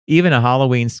Even a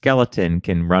Halloween skeleton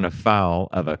can run afoul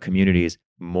of a community's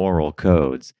moral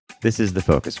codes. This is the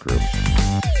Focus Group.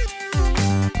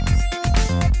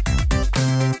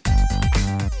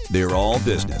 They're all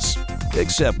business,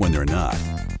 except when they're not.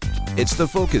 It's the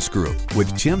Focus Group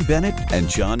with Tim Bennett and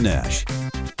John Nash.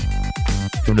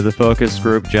 Welcome to the Focus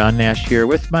Group. John Nash here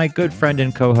with my good friend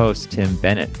and co-host Tim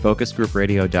Bennett.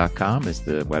 FocusGroupRadio.com is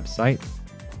the website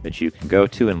that you can go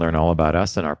to and learn all about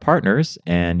us and our partners.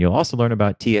 And you'll also learn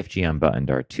about TFG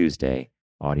Unbuttoned, our Tuesday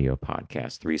audio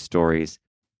podcast. 3 stories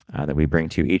that we bring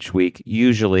to you each week.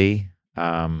 Usually,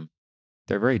 they're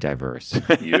very diverse.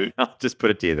 I'll just put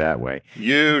it to you that way.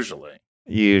 Usually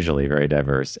very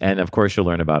diverse. And of course, you'll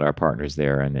learn about our partners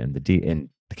there. And in the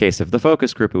case of the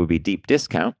Focus Group, it would be Deep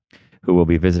Discount, who we'll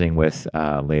be visiting with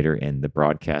later in the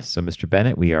broadcast. So, Mr.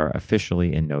 Bennett, we are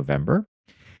officially in November.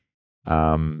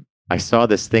 I saw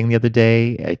this thing the other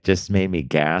day. It just made me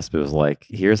gasp. It was like,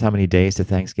 here's how many days to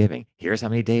Thanksgiving. Here's how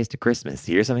many days to Christmas.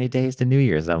 Here's how many days to New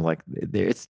Year's. And I'm like,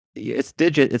 it's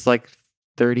like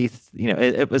 30,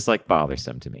 it was like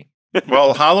bothersome to me.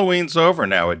 Well, Halloween's over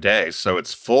nowadays, so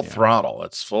it's full throttle.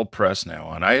 It's full press now.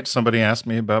 And I had somebody ask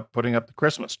me about putting up the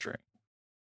Christmas tree,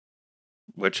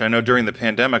 which I know during the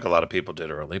pandemic, a lot of people did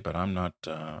early, but I'm not,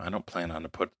 I don't plan on to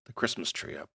put the Christmas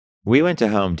tree up. We went to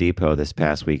Home Depot this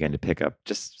past weekend to pick up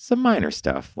just some minor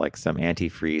stuff, like some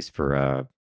antifreeze for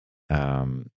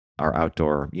our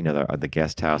outdoor, the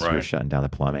guest house. Right. We were shutting down the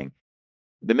plumbing.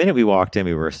 The minute we walked in,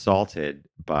 we were assaulted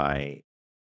by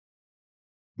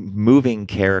moving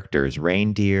characters,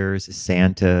 reindeers,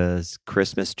 Santas,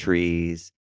 Christmas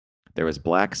trees. There was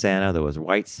Black Santa, there was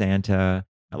White Santa.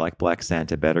 I like Black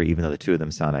Santa better, even though the two of them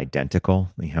sound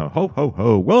identical. Ho, ho,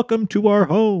 ho, welcome to our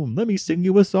home. Let me sing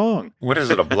you a song. What is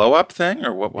it, a blow-up thing,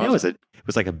 or what was it? It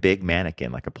was like a big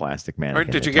mannequin, like a plastic mannequin.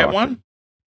 Or did you get one?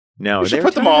 No. You should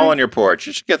put them all on your porch.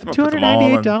 You should get them.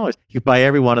 $298. You could buy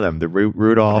every one of them. The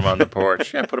Rudolph. Put them on the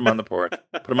porch. Yeah, put them on the porch.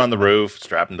 Put them on the roof,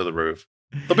 strap them to the roof.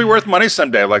 They'll be worth money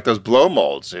someday, like those blow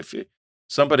molds.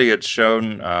 Somebody had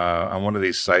shown on one of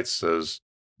these sites those,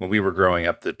 when we were growing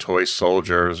up, the toy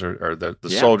soldiers or the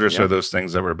soldiers are those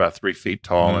things that were about 3 feet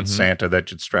tall and Santa that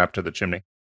you'd strap to the chimney.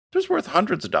 They're worth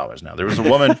hundreds of dollars now. There was a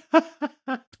woman.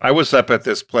 I was up at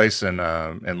this place in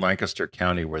Lancaster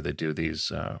County where they do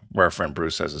these, where our friend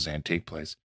Bruce has his antique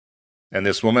place. And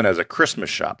this woman has a Christmas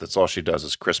shop. That's all she does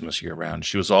is Christmas year round.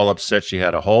 She was all upset. She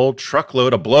had a whole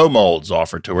truckload of blow molds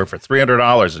offered to her for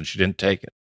 $300 and she didn't take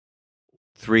it.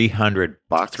 $300.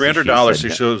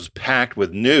 $300. She was packed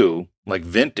with new, like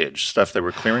vintage stuff they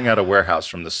were clearing out a warehouse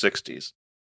from the 60s.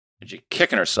 And she's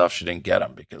kicking herself she didn't get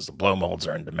them because the blow molds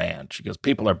are in demand. She goes,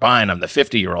 people are buying them. The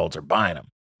 50-year-olds are buying them.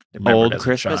 Old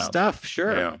Christmas stuff,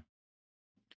 sure. Yeah.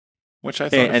 Which I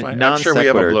thought, I'm sure we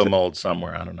have a blow mold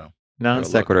somewhere. I don't know. Non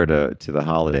sequitur to the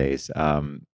holidays.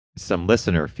 Some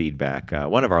listener feedback.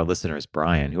 One of our listeners,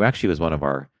 Brian, who actually was one of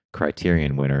our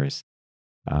Criterion winners,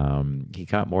 he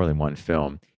caught more than one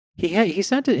film. He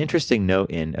sent an interesting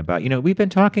note in about, we've been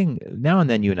talking, now and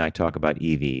then you and I talk about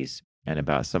EVs and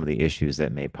about some of the issues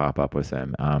that may pop up with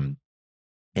them.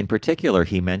 In particular,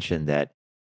 he mentioned that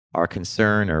our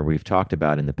concern, or we've talked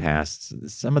about in the past,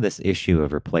 some of this issue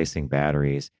of replacing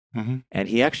batteries. Mm-hmm. And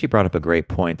he actually brought up a great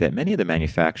point that many of the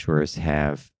manufacturers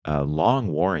have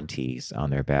long warranties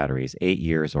on their batteries. 8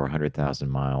 years or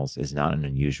 100,000 miles is not an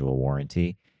unusual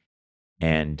warranty.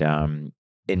 And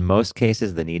in most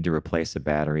cases, the need to replace a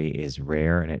battery is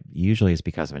rare, and it usually is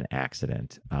because of an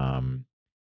accident.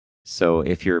 So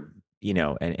if you're,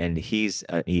 and he's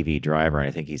an EV driver, and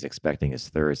I think he's expecting his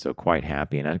third, so quite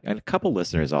happy. And a couple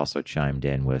listeners also chimed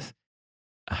in with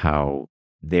how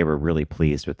they were really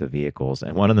pleased with the vehicles.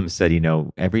 And one of them said,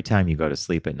 every time you go to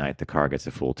sleep at night, the car gets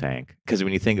a full tank. Because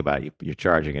when you think about it, you're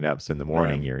charging it up. So in the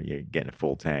morning, you're getting a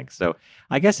full tank. So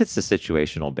I guess it's a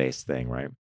situational based thing, right?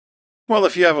 Well,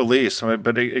 if you have a lease,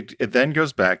 but it then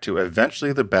goes back to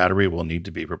eventually the battery will need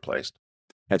to be replaced.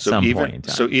 At some point in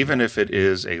time. So even if it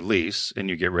is a lease and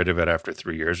you get rid of it after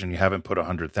 3 years and you haven't put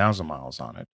 100,000 miles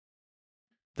on it,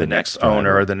 the next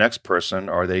owner or the next person,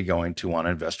 are they going to want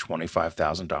to invest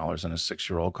 $25,000 in a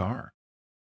 6-year-old car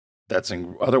that's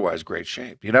in otherwise great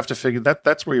shape? You'd have to figure that.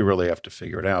 That's where you really have to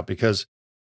figure it out, because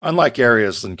unlike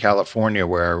areas in California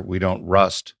where we don't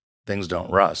rust, things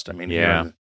don't rust. I mean,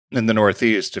 in the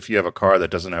Northeast, if you have a car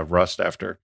that doesn't have rust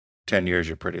after 10 years,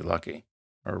 you're pretty lucky,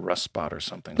 or a rust spot or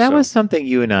something. That was something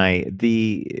you and I,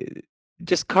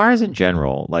 just cars in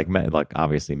general, like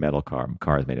obviously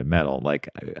cars made of metal. Like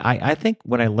I think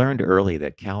when I learned early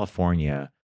that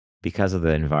California, because of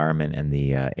the environment and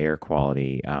the air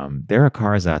quality, there are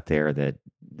cars out there that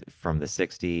from the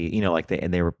 60s,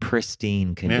 and they were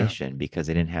pristine condition because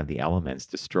they didn't have the elements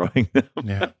destroying them.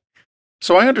 Yeah.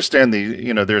 So I understand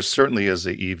there's certainly is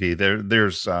the EV.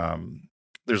 There's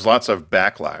lots of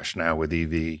backlash now with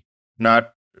EV.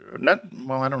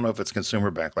 Well, I don't know if it's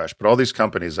consumer backlash, but all these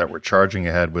companies that were charging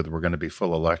ahead with we're going to be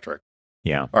full electric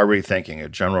Yeah. are rethinking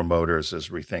it. General Motors is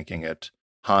rethinking it.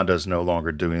 Honda's no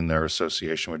longer doing their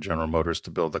association with General Motors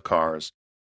to build the cars.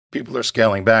 People are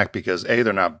scaling back because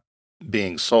they're not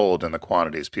being sold in the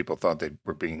quantities people thought they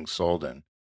were being sold in.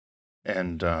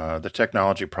 And the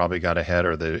technology probably got ahead,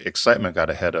 or the excitement got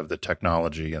ahead of the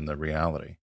technology and the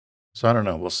reality. So I don't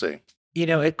know. We'll see.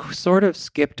 It sort of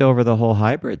skipped over the whole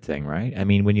hybrid thing, right? I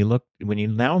mean, when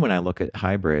I look at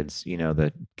hybrids,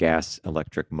 the gas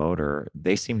electric motor,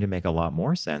 they seem to make a lot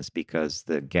more sense because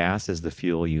the gas is the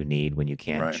fuel you need when you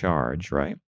can't Right. charge,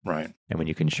 right? Right. And when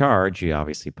you can charge, you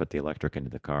obviously put the electric into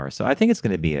the car. So I think it's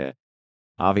going to be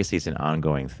obviously it's an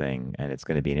ongoing thing, and it's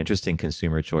going to be an interesting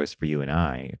consumer choice for you and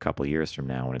I a couple of years from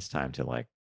now when it's time to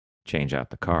change out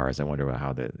the cars. I wonder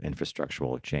how the infrastructure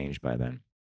will have changed by then.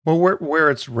 Well,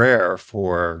 where it's rare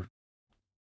for,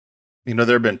 there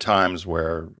have been times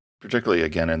where, particularly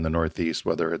again in the Northeast,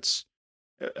 whether it's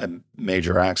a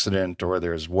major accident or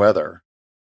there's weather,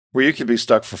 where you could be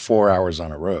stuck for 4 hours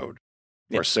on a road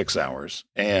or 6 hours.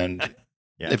 And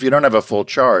Yeah. if you don't have a full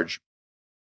charge,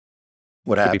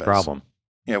 what Could happens? be a problem.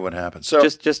 Yeah, what happens? So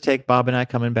Just take Bob and I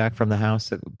coming back from the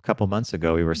house a couple months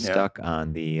ago. We were Yeah. stuck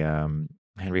on the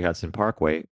Henry Hudson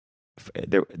Parkway.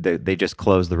 They just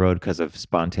closed the road because of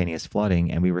spontaneous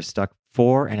flooding, and we were stuck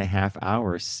 4.5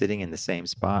 hours sitting in the same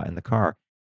spot in the car.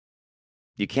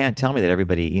 You can't tell me that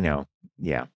everybody,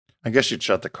 yeah. I guess you'd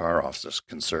shut the car off to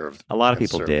conserve. A lot of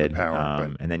people conserve the did,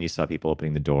 power, and then you saw people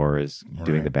opening the doors,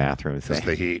 doing Right. the bathroom but thing. it's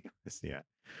the heat. Yeah.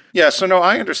 Yeah, so no,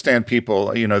 I understand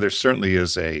people. There certainly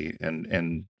is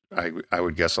and I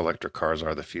would guess electric cars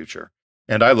are the future,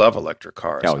 and I love electric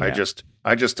cars. Oh, yeah.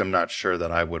 I just am not sure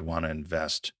that I would want to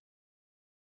invest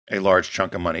a large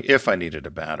chunk of money if I needed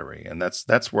a battery, and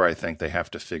that's where I think they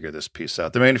have to figure this piece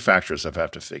out. The manufacturers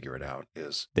have to figure it out.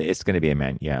 It's going to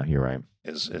be yeah, you're right.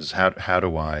 Is how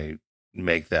do I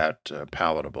make that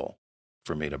palatable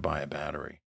for me to buy a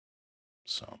battery?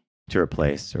 So To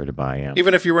replace or to buy, yeah.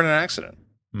 even if you were in an accident.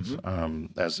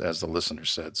 Mhm. As the listener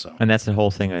said, so And that's the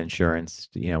whole thing of insurance.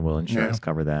 Will insurance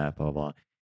cover that? Blah, blah.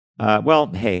 Well,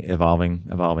 hey,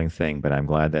 evolving thing, but I'm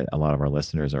glad that a lot of our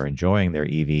listeners are enjoying their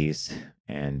EVs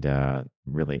and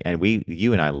really, and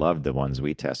you and I loved the ones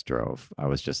we test drove. I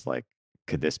was just like,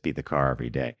 could this be the car every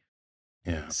day?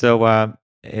 yeah. So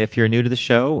if you're new to the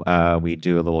show, we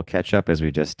do a little catch up as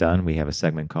we've just done. We have a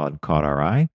segment called Caught Our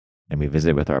Eye, and we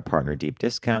visit with our partner Deep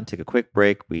Discount. Take a quick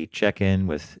break. We check in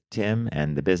with Tim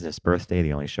and the Business Birthday,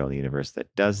 the only show in the universe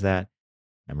that does that.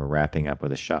 And we're wrapping up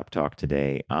with a shop talk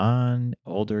today on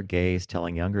older gays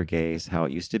telling younger gays how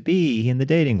it used to be in the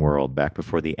dating world back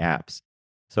before the apps.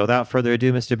 So without further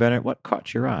ado, Mr. Bennett, what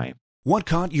caught your eye? What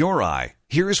caught your eye?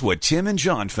 Here's what Tim and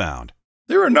John found.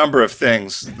 There are a number of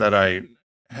things that I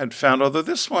had found, although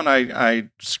this one I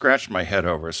scratched my head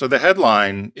over. So the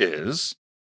headline is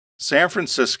San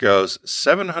Francisco's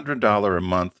 $700 a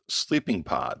month sleeping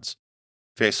pods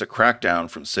face a crackdown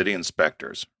from city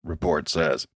inspectors, report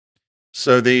says.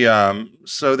 So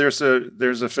there's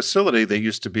a facility that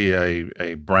used to be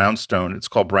a brownstone. It's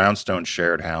called Brownstone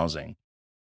Shared Housing,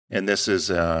 and this is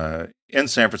in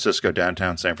San Francisco,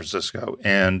 downtown San Francisco,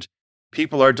 and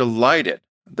people are delighted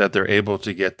that they're able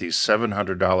to get these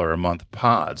 $700 a month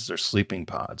pods. They're sleeping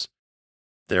pods.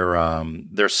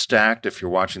 They're stacked. If you're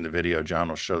watching the video, John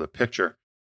will show the picture,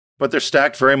 but they're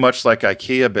stacked very much like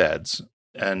IKEA beds.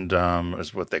 And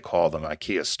is what they call them,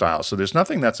 IKEA style. So there's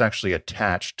nothing that's actually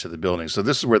attached to the building. So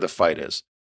this is where the fight is.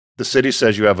 The city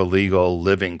says you have illegal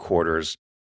living quarters.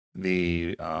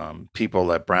 The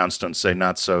people at Brownstone say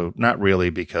not really,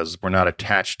 because we're not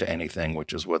attached to anything,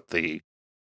 which is what the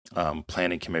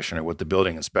planning commissioner, what the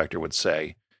building inspector would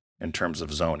say in terms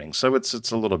of zoning. So it's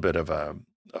a little bit of a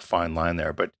fine line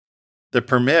there. But the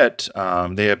permit,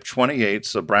 they have 28.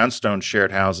 So Brownstone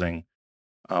Shared Housing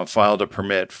filed a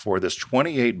permit for this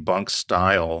 28 bunk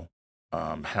style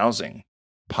housing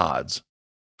pods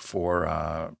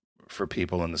for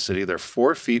people in the city. They're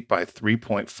 4 feet by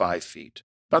 3.5 feet,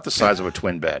 about the size of a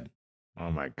twin bed.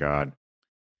 Oh my God.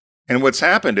 And what's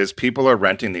happened is people are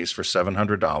renting these for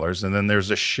 $700, and then there's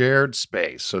a shared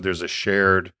space. So there's a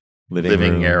shared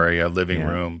living area, living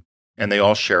room, and they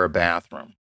all share a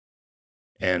bathroom.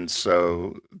 And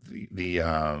so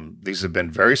these have been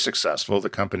very successful. The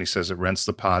company says it rents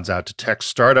the pods out to tech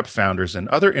startup founders and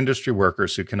other industry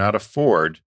workers who cannot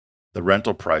afford the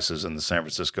rental prices in the San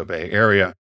Francisco Bay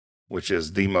Area, which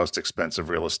is the most expensive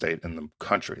real estate in the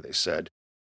country, they said.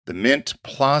 The Mint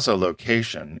Plaza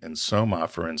location in Soma,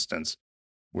 for instance,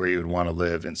 where you would want to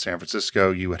live in San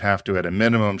Francisco, you would have to, at a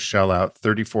minimum, shell out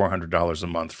 $3,400 a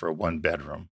month for a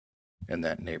 1-bedroom in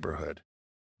that neighborhood,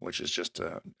 which is just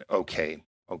a okay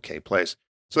place.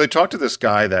 So they talked to this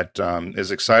guy that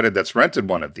is excited that's rented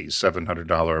one of these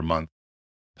 $700 a month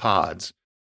pods.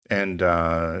 And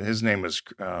his name was,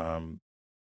 I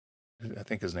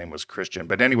think his name was Christian.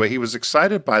 But anyway, he was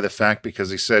excited by the fact because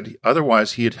he said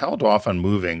otherwise he had held off on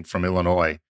moving from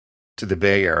Illinois to the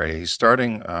Bay Area. He's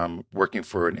starting working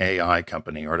for an AI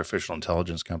company, artificial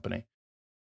intelligence company.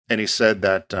 And he said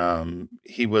that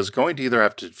he was going to either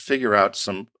have to figure out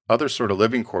some other sort of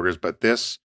living quarters, but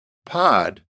this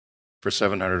pod for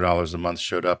 $700 a month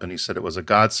showed up, and he said it was a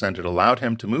godsend. It allowed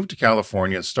him to move to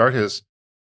California and start his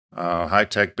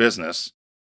high-tech business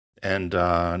and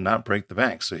not break the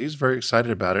bank. So he's very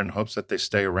excited about it and hopes that they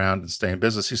stay around and stay in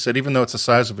business. He said even though it's the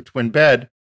size of a twin bed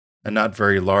and not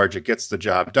very large, it gets the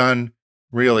job done.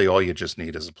 Really, all you just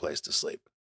need is a place to sleep.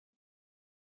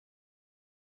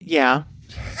 Yeah.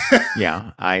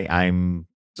 Yeah. I'm.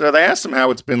 So they asked him how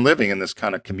it's been living in this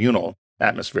kind of communal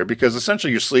atmosphere, because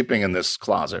essentially you're sleeping in this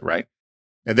closet, right?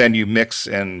 And then you mix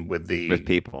in with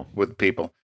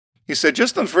people. He said,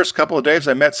 just in the first couple of days,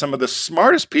 I met some of the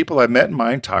smartest people I've met in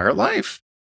my entire life.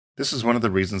 This is one of the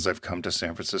reasons I've come to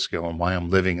San Francisco and why I'm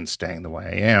living and staying the way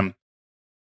I am.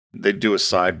 They do a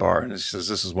sidebar, and he says,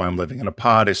 this is why I'm living in a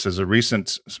pod. He says, a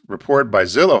recent report by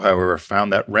Zillow, however,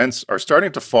 found that rents are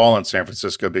starting to fall in San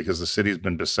Francisco because the city's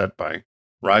been beset by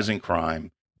rising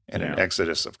crime and an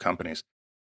exodus of companies.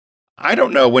 I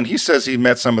don't know. When he says he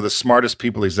met some of the smartest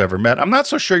people he's ever met, I'm not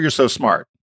so sure you're so smart.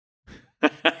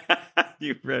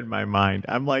 You read my mind.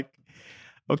 I'm like,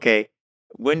 okay,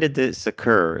 when did this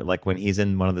occur? Like when he's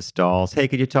in one of the stalls, hey,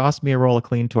 could you toss me a roll of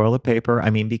clean toilet paper? I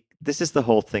mean, this is the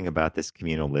whole thing about this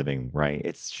communal living, right?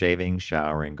 It's shaving,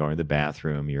 showering, going to the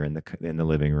bathroom. You're in the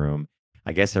living room.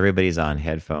 I guess everybody's on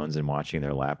headphones and watching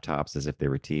their laptops as if they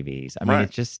were TVs. I mean,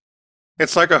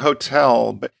 it's like a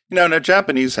hotel, but no,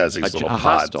 Japanese has these little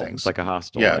pod things. It's like a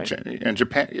hostel. Yeah, right? In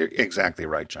Japan, you're exactly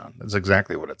right, John. That's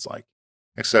exactly what it's like.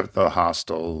 Except the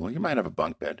hostel, you might have a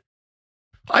bunk bed.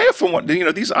 I often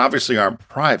wonder, these obviously aren't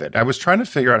private. I was trying to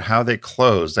figure out how they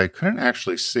closed. I couldn't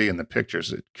actually see in the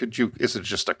pictures. Is it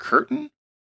just a curtain?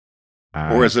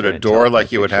 Or is it a door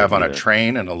like you would have on a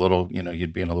train and a little,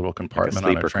 you'd be in a little compartment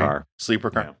on a train? Sleeper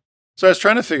car. Yeah. So I was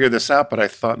trying to figure this out, but I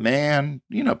thought, man,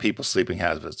 people's sleeping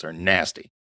habits are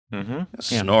nasty. Mm-hmm.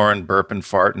 Snoring, burping,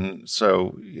 farting.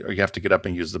 So you have to get up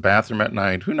and use the bathroom at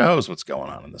night. Who knows what's going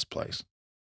on in this place?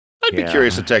 I'd be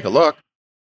curious to take a look.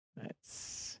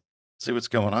 See what's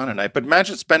going on at night. But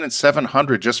imagine spending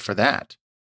 $700 just for that.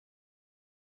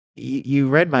 You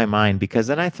read my mind, because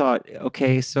then I thought,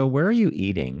 okay, so where are you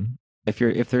eating?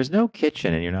 If there's no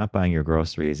kitchen and you're not buying your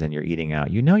groceries and you're eating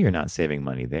out, you're not saving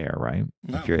money there, right?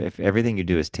 No. If everything you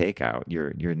do is takeout,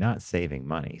 you're not saving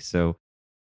money. So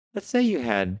let's say you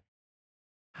had,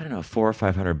 I don't know, $400 or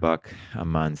 $500 a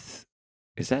month.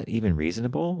 Is that even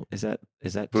reasonable? Is that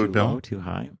too low, too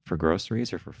high for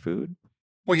groceries or for food?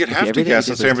 Well, you'd have to guess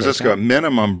in San Francisco a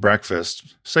minimum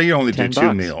breakfast. Say you only do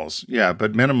 $2 meals. Yeah,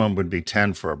 but minimum would be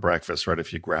 10 for a breakfast, right?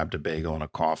 If you grabbed a bagel and a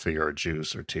coffee or a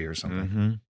juice or tea or something.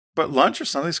 Mm-hmm. But lunch or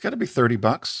something, it's got to be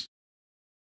 $30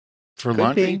 for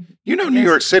lunch. Be. New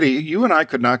York City, you and I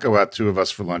could not go out, two of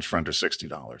us, for lunch for under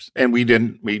 $60. And we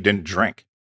didn't drink.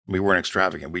 We weren't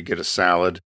extravagant. We'd get a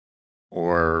salad.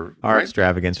 Or our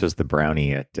extravagance was the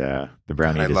brownie at the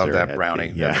brownie. I love that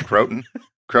brownie. The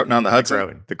Croton on the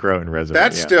Hudson. The Croton Reservoir.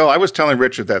 That's still, I was telling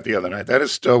Richard that the other night. That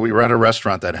is still, we were at a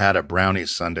restaurant that had a brownie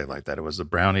sundae like that. It was the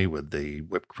brownie with the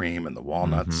whipped cream and the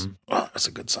walnuts. Mm-hmm. Oh, that's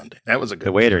a good sundae. That was a good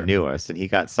The waiter knew us, and he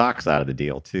got socks out of the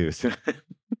deal too. So. That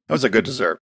was a good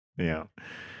dessert. Yeah.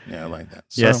 Yeah, I like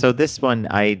that. So this one,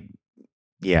 I'm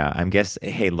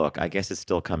hey, look, I guess it's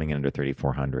still coming in under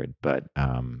 $3,400, but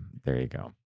there you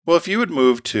go. Well, if you would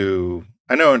move to,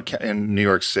 I know in New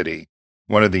York City,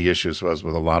 one of the issues was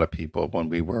with a lot of people when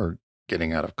we were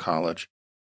getting out of college,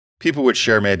 people would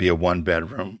share maybe a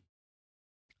 1-bedroom,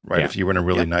 right? Yeah. If you were in a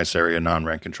really nice area,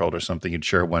 non-rent controlled or something, you'd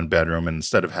share 1 bedroom. And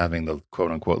instead of having the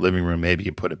quote unquote living room, maybe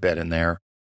you put a bed in there,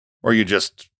 or you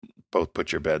just both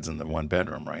put your beds in the 1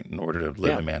 bedroom, right? In order to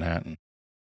live in Manhattan.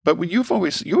 But you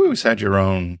always had your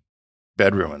own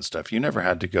bedroom and stuff. You never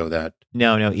had to go that.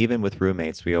 No. Even with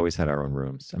roommates, we always had our own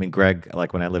rooms. I mean, Greg,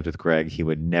 like when I lived with Greg, he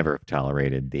would never have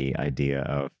tolerated the idea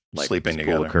of like sleeping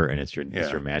together. Pull a curtain, it's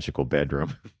your magical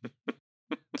bedroom.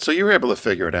 So you were able to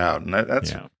figure it out, and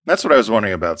that's what I was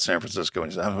wondering about San Francisco.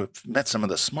 And I've met some of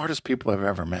the smartest people I've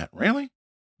ever met. Really?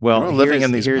 Well, we're living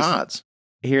in these pods.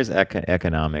 Here's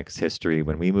economics history.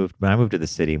 When I moved to the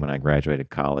city when I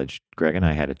graduated college, Greg and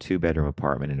I had a 2-bedroom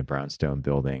apartment in a brownstone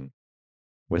building.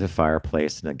 with a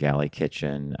fireplace and a galley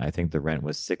kitchen. I think the rent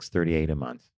was $638 a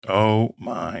month. Oh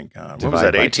my God! What was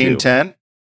Divide that? by two. 1810.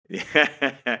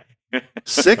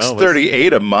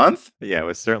 $638 a month. Yeah, it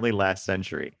was certainly last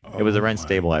century. It was a Oh, rent my.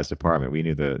 stabilized apartment. We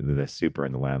knew the super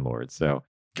and the landlord, so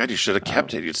God, you should have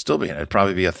kept it. You'd still be in it. It'd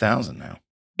probably be 1,000 now.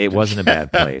 it wasn't a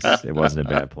bad place. It wasn't a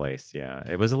bad place. Yeah,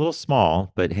 it was a little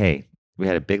small, but hey, we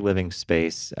had a big living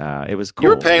space. It was cool. You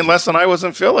were paying less than I was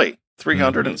in Philly,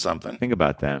 300 and something. Think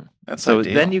about that. That's So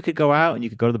ideal. then you could go out and you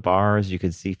could go to the bars, you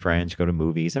could see friends, go to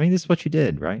movies. I mean, this is what you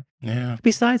did, right? Yeah,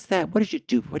 Besides that, what did you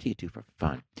do? What do you do for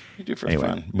fun? you do for Anyway.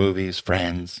 fun. Movies,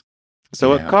 friends.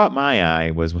 So Yeah. what caught my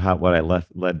eye was what I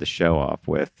led the show off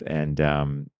with, and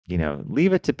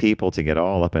leave it to people to get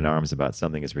all up in arms about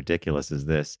something as ridiculous as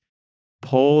this.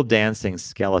 Pole dancing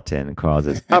skeleton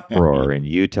causes uproar in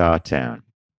Utah town.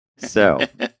 So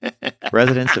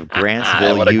residents of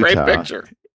Grantsville, what a Utah, great picture.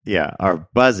 are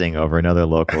buzzing over another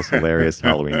local's hilarious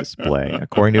Halloween display.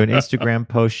 According to an Instagram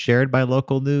post shared by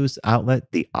local news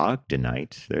outlet The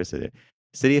Ogdenite, there's a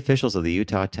city officials of the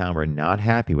Utah town were not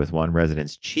happy with one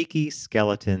resident's cheeky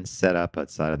skeleton set up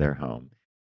outside of their home.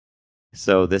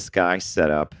 So this guy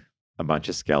set up a bunch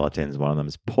of skeletons. One of them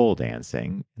is pole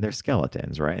dancing. They're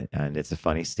skeletons, right? And it's a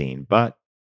funny scene, but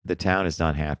the town is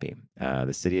not happy.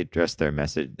 The city addressed their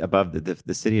message above.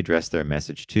 The city addressed their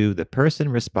message to the person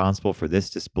responsible for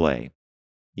this display.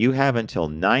 You have until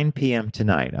 9 p.m.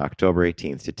 tonight, October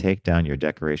 18th, to take down your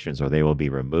decorations, or they will be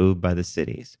removed by the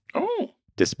cities. Oh,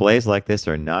 Displays like this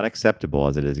are not acceptable,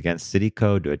 as it is against city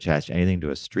code to attach anything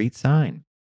to a street sign.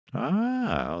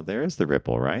 Oh, there's the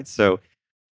ripple, right? So,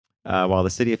 while the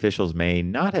city officials may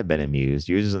not have been amused,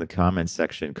 users in the comments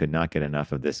section could not get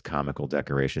enough of this comical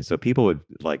decoration. So people would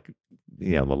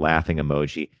the laughing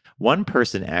emoji. One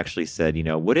person actually said,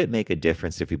 would it make a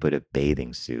difference if we put a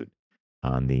bathing suit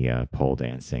on the pole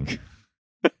dancing?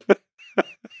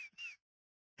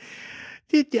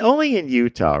 Only in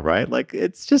Utah, right? Like,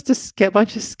 it's just a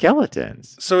bunch of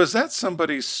skeletons. so is that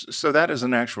somebody's? So that is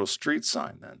an actual street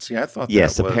sign then? See, I thought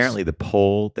Yes, that was, apparently the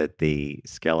pole that the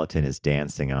skeleton is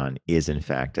dancing on is in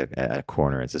fact a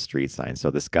corner. It's a street sign.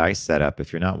 So this guy set up,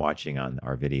 if you're not watching on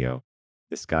our video,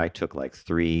 this guy took like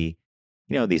 3,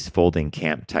 these folding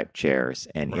camp type chairs.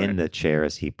 And in Right. the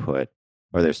chairs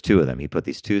there's 2 of them. He put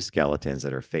these 2 skeletons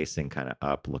that are facing kind of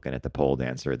up, looking at the pole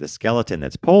dancer. The skeleton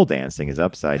that's pole dancing is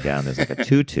upside down. There's like a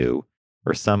tutu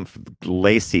or some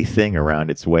lacy thing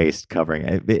around its waist covering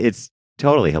it. It's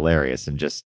totally hilarious and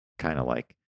just kind of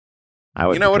like, I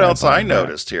would. You know what kinda else I bummed out.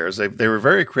 noticed here is they were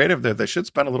very creative there. They should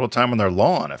spend a little time on their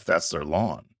lawn if that's their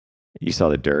lawn. You saw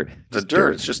the dirt. The Just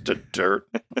dirt. It's just a dirt.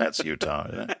 That's Utah.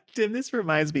 Yeah. Tim, this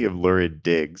reminds me of Lurid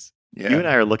Digs. Yeah. You and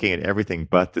I are looking at everything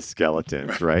but the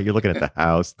skeletons, right? You're looking at the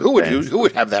house. the Who fence.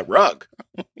 would have that rug?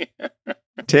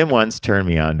 Tim once turned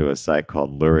me on to a site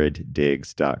called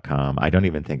luriddigs.com. I don't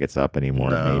even think it's up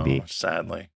anymore. No, Maybe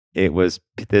sadly. it was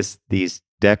these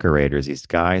decorators, these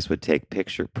guys would take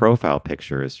profile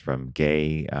pictures from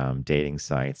gay dating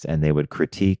sites, and they would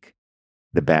critique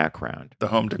the background. The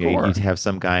home You know, decor. you'd have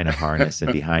some guy in a harness,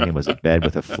 and behind him was a bed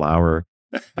with a flower,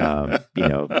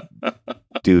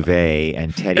 duvet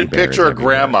and teddy And bears. picture a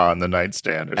everywhere. grandma on the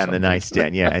nightstand or And something. the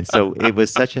nightstand, yeah. And so it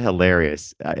was such a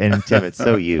hilarious. And Tim, it's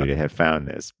so you to have found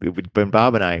this. When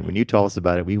Bob and I, when you told us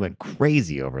about it, we went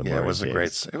crazy over Yeah, Lurid it was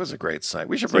Digs. it was a great site.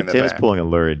 We should So bring that Tim's back. pulling a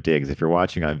Lurid Digs. If you're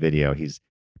watching on video, he's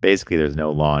basically there's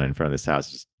no lawn in front of this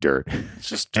house, just dirt. It's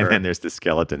just And dirt. then there's the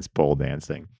skeletons pole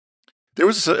dancing. There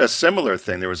was a similar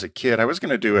thing. There was a kid. I was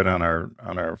going to do it on our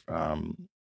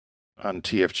on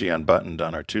TFG Unbuttoned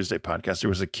on our Tuesday podcast. There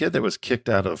was a kid that was kicked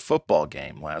out of a football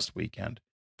game last weekend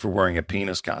for wearing a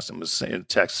penis costume. It was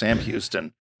Texas Sam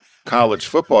Houston college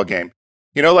football game.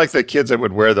 You know, like the kids that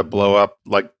would wear the blow up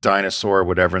like dinosaur or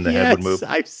whatever, and the head would move.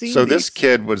 I've seen So this these.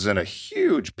 kid was in a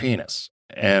huge penis,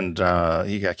 and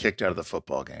he got kicked out of the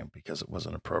football game because it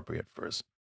wasn't appropriate for his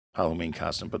Halloween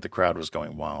costume. But the crowd was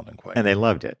going wild and quite. And they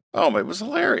loved it. Oh, it was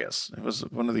hilarious. It was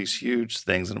one of these huge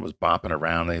things, and it was bopping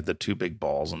around. They had the 2 big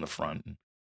balls in the front.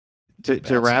 To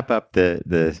That's- wrap up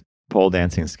the pole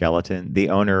dancing skeleton, the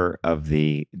owner of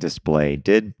the display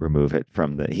did remove it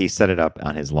from he set it up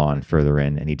on his lawn further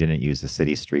in, and he didn't use the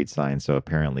city street sign. So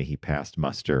apparently he passed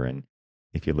muster. And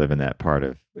if you live in that part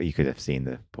you could have seen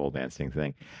the pole dancing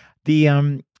thing.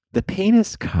 The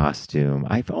penis costume,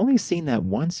 I've only seen that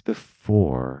once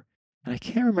before, and I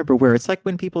can't remember where. It's like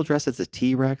when people dress as a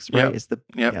T-Rex, right? Yep. It's the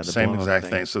Yep, the same blow-up exact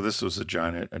thing. So this was a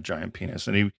giant penis,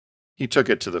 and he took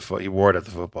it to he wore it at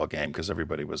the football game because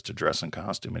everybody was to dress in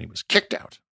costume, and he was kicked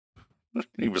out.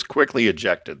 He was quickly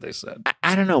ejected. They said.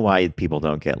 I don't know why people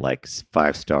don't get like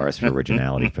 5 stars for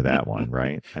originality for that one,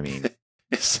 right? I mean,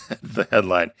 is the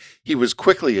headline. He was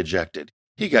quickly ejected.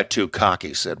 He got too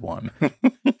cocky, said one.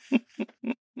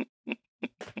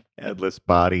 Headless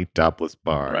body, topless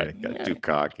bar. Right. Got too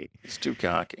cocky. He's too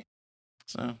cocky.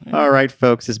 So, yeah. All right,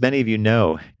 folks. As many of you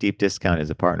know, Deep Discount is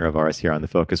a partner of ours here on the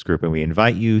Focus Group, and we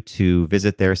invite you to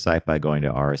visit their site by going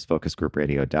to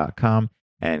rsfocusgroupradio.com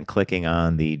and clicking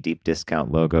on the Deep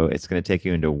Discount logo. It's going to take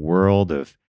you into a world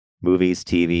of movies,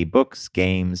 TV, books,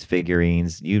 games,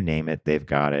 figurines, you name it, they've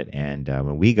got it. And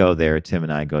when we go there, Tim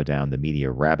and I go down the media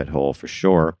rabbit hole for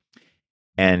sure.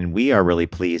 And we are really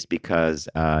pleased because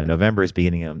November is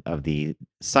beginning of the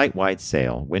site-wide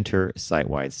sale, winter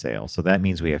site-wide sale. So that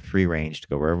means we have free range to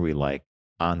go wherever we like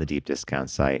on the Deep Discount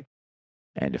site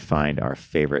and to find our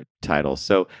favorite titles.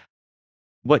 So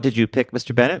what did you pick,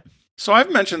 Mr. Bennett? So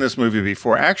I've mentioned this movie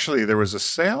before. Actually, there was a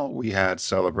sale we had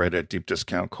celebrated at Deep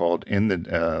Discount called "In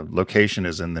the Location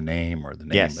is in the Name" or "The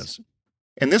Name Yes. is."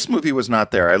 And this movie was not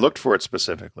there. I looked for it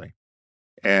specifically,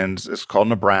 and it's called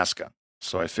Nebraska.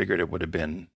 So I figured it would have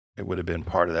been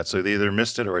part of that. So they either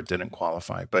missed it or it didn't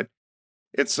qualify. But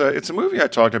it's a movie I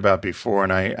talked about before,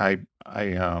 and I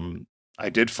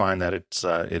did find that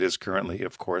it is currently,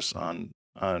 of course, on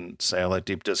sale at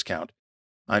Deep Discount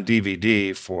on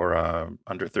DVD for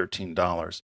under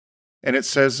 $13. And it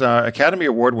says Academy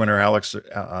Award winner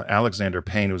Alexander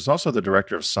Payne, who's also the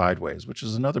director of Sideways, which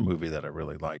is another movie that I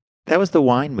really like. That was the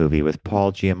wine movie with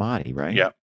Paul Giamatti, right?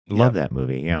 Yeah. Love that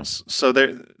movie, yeah. So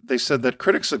they said that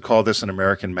critics had called this an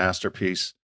American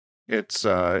masterpiece. It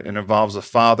involves a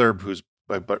father who's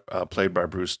played by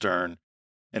Bruce Dern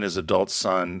and his adult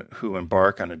son who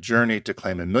embark on a journey to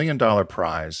claim $1 million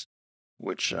prize,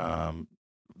 which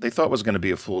they thought was going to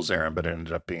be a fool's errand, but it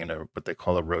ended up being what they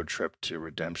call a road trip to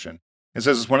redemption. It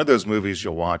says it's one of those movies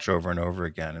you'll watch over and over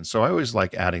again. And so I always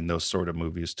like adding those sort of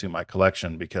movies to my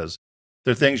collection because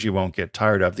they're things you won't get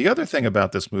tired of. The other thing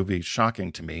about this movie,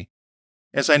 shocking to me,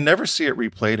 is I never see it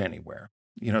replayed anywhere.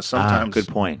 You know, sometimes good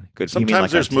point. Good. Sometimes you mean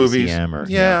like there's on movies,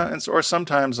 TCM or, or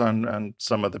sometimes on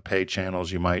some of the pay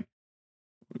channels you might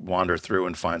wander through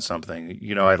and find something.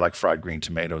 You know, I like Fried Green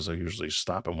Tomatoes. I usually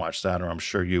stop and watch that, or I'm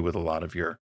sure you with a lot of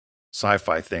your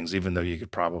sci-fi things, even though you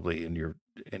could probably in your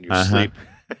sleep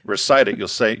recite it,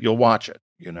 you'll watch it.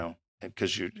 You know,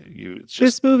 because it's just,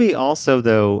 this movie also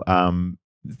though.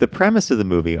 The premise of the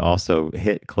movie also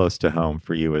hit close to home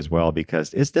for you as well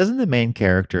because doesn't the main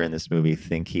character in this movie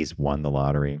think he's won the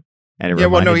lottery? And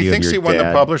he thinks he won the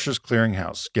Publishers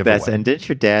Clearinghouse giveaway. And didn't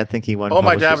your dad think he won? Oh,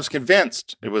 my dad was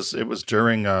convinced. It was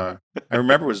during I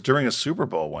remember it was during a Super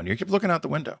Bowl one. You kept looking out the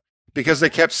window because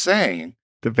they kept saying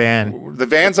the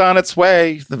van's on its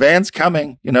way, the van's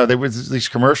coming. You know, there was these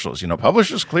commercials. You know,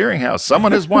 Publishers Clearinghouse,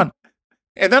 someone has won.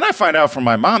 And then I find out from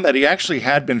my mom that he actually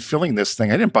had been filling this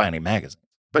thing. I didn't buy any magazines.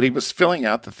 But he was filling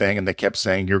out the thing, and they kept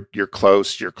saying, you're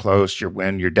close,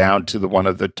 you're down to one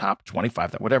of the top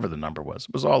 25, whatever the number was.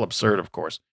 It was all absurd, of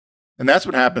course. And that's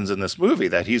what happens in this movie,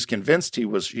 that he's convinced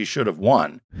he should have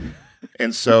won.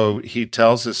 And so he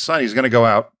tells his son he's going to go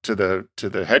out to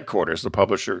the headquarters, the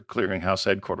Publisher Clearinghouse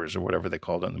headquarters, or whatever they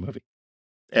called it in the movie,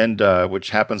 and which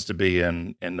happens to be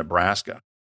in Nebraska.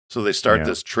 So they start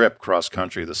this trip cross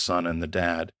country, the son and the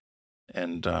dad.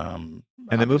 And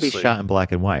the movie's shot in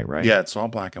black and white, right? Yeah, it's all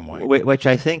black and white. Which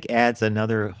I think adds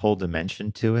another whole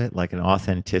dimension to it, like an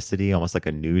authenticity, almost like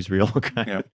a newsreel kind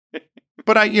of.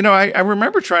 But I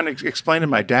remember trying to explain to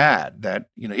my dad that,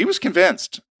 he was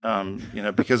convinced,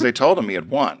 because they told him he had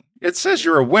won. It says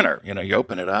you're a winner. You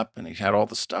open it up and he had all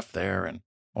the stuff there and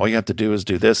all you have to do is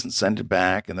do this and send it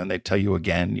back. And then they tell you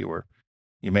again,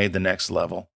 you made the next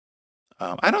level.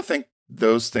 I don't think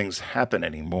those things happen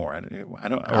anymore. I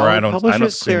don't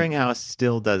Publishers Clearinghouse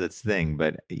still does its thing,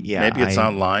 but maybe it's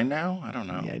online now. I don't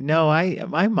know. Yeah, no,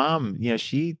 my mom,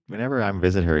 she whenever I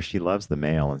visit her, she loves the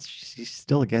mail, and she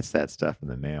still gets that stuff in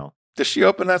the mail. Does she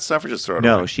open that stuff or just throw it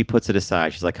away? No, she puts it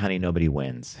aside. She's like, "Honey, nobody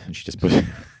wins," and she just puts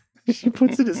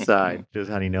it aside. Just,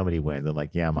 "Honey, nobody wins." I'm like,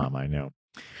 "Yeah, Mom, I know."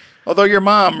 Although your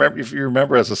mom, if you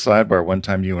remember as a sidebar, one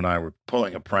time you and I were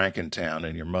pulling a prank in town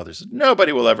and your mother said,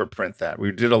 nobody will ever print that.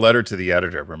 We did a letter to the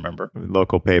editor, remember?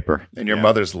 Local paper. And your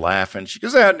mother's laughing. She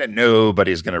goes,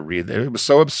 nobody's going to read that. It was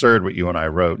so absurd what you and I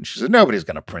wrote. And she said, nobody's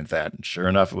going to print that. And sure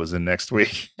enough, it was in next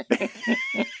week.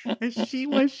 She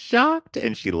was shocked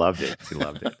and she loved it.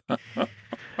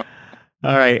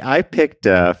 All right. I picked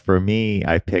a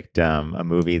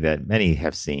movie that many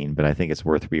have seen, but I think it's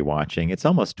worth rewatching. It's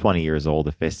almost 20 years old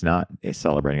if it's not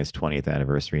celebrating its 20th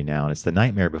anniversary now. And it's The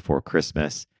Nightmare Before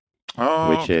Christmas,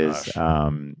 which is,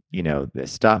 the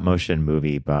stop motion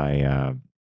movie by,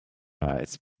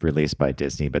 it's released by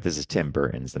Disney, but this is Tim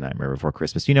Burton's The Nightmare Before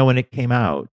Christmas. You know, when it came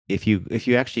out, if you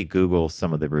actually Google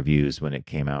some of the reviews when it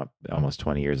came out almost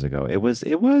 20 years ago, it was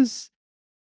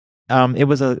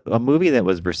a movie that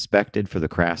was respected for the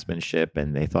craftsmanship,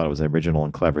 and they thought it was an original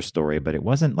and clever story, but it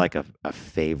wasn't like a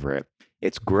favorite.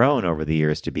 It's grown over the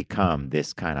years to become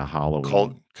this kind of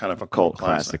Halloween cult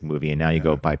classic movie. And now you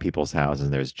go by people's houses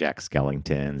and there's Jack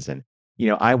Skellingtons. And, you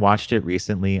know, I watched it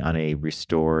recently on a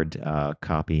restored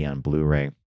copy on Blu-ray.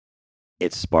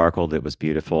 It sparkled. It was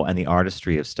beautiful. And the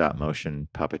artistry of stop motion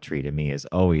puppetry to me is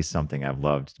always something I've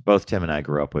loved. Both Tim and I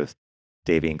grew up with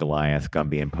Davy and Goliath,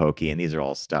 Gumby and Pokey, and these are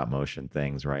all stop motion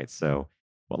things, right? So,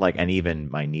 and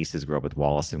even my nieces grew up with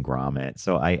Wallace and Gromit.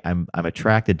 So I'm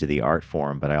attracted to the art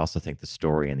form, but I also think the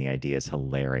story and the idea is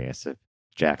hilarious of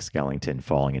Jack Skellington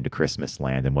falling into Christmas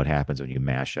land and what happens when you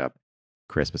mash up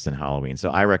Christmas and Halloween. So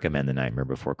I recommend The Nightmare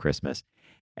Before Christmas.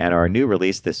 And our new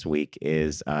release this week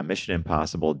is Mission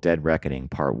Impossible: Dead Reckoning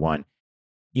Part 1.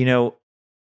 You know,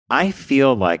 I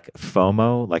feel like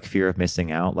FOMO, like fear of missing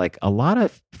out. Like a lot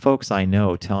of folks I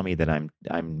know tell me that I'm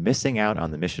missing out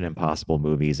on the Mission Impossible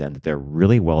movies and that they're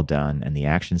really well done and the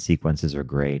action sequences are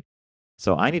great.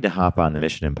 So I need to hop on the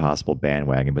Mission Impossible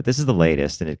bandwagon, but this is the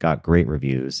latest and it got great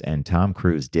reviews. And Tom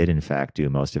Cruise did in fact do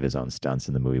most of his own stunts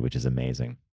in the movie, which is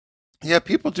amazing. Yeah,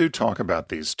 people do talk about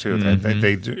these too. Mm-hmm.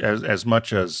 They do, as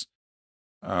much as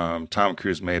Tom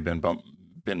Cruise may have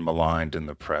been maligned in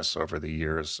the press over the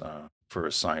years for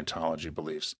his Scientology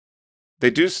beliefs. They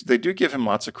do give him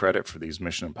lots of credit for these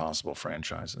Mission Impossible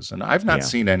franchises, and I've not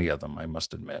seen any of them. I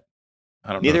must admit,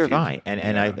 I don't. Neither have I.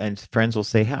 And friends will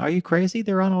say, "How are you crazy?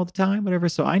 They're on all the time, whatever."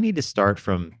 So I need to start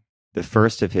from the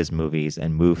first of his movies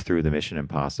and move through the Mission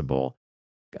Impossible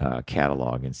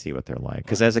catalog and see what they're like.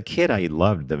 Because as a kid, I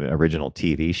loved the original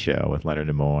TV show with Leonard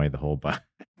Nimoy, the whole bunch.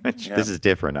 This is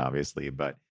different, obviously,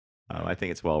 but I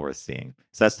think it's well worth seeing.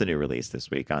 So that's the new release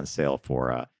this week on sale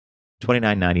for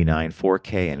 $29.99,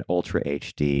 4K and Ultra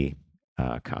HD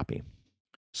copy.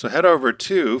 So head over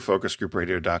to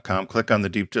focusgroupradio.com, click on the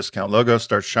deep discount logo,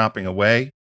 start shopping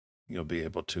away. You'll be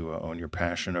able to own your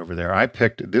passion over there. I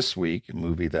picked this week a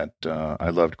movie that I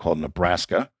loved called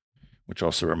Nebraska, which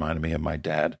also reminded me of my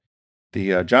dad.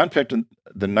 John picked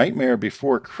The Nightmare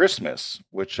Before Christmas,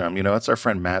 which, it's our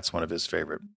friend Matt's one of his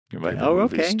favorite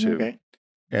movies too. Okay.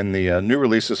 And the new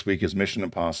release this week is Mission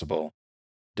Impossible: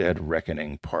 Dead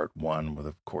Reckoning Part 1, with,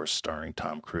 of course, starring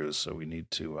Tom Cruise. So we need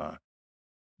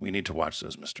to watch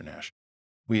those, Mr. Nash.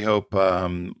 We hope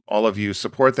all of you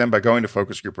support them by going to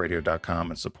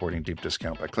focusgroupradio.com and supporting Deep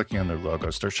Discount by clicking on their logo.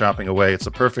 Start shopping away. It's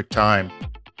a perfect time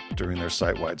during their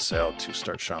site-wide sale to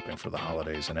start shopping for the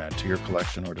holidays and add to your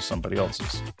collection or to somebody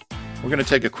else's. We're going to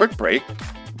take a quick break.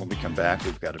 When we come back,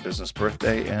 we've got a business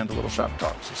birthday and a little shop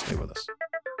talk, so stay with us.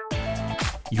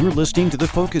 You're listening to The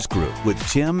Focus Group with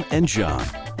Tim and John.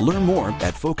 Learn more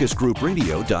at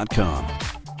focusgroupradio.com.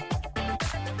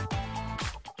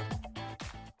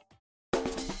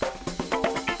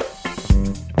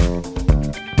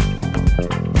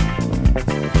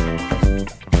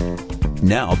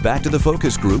 Now back to The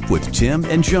Focus Group with Tim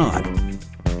and John.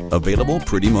 Available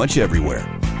pretty much everywhere.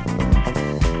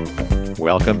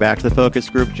 Welcome back to The Focus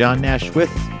Group. John Nash with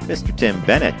Mr. Tim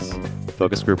Bennett.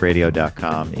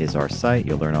 FocusGroupRadio.com is our site.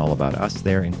 You'll learn all about us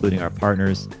there, including our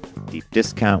partners, Deep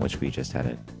Discount, which we just had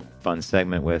a fun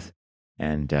segment with.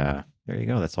 And there you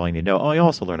go. That's all you need to know. Oh, you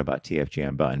also learn about TFG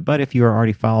Unbuttoned. But if you are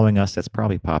already following us, that's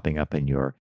probably popping up in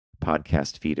your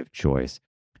podcast feed of choice.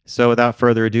 So without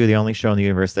further ado, the only show in the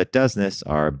universe that does this,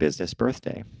 our business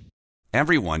birthday.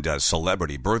 Everyone does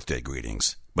celebrity birthday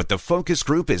greetings, but The Focus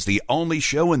Group is the only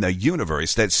show in the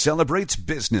universe that celebrates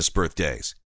business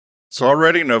birthdays. It's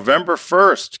already November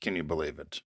 1st. Can you believe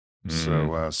it?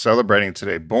 So celebrating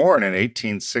today, born in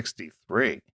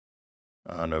 1863.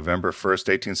 November 1st,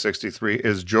 1863,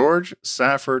 is George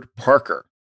Safford Parker.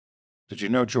 Did you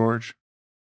know George?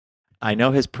 I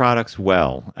know his products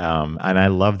well, and I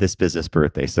love this business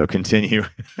birthday, so continue.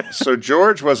 So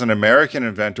George was an American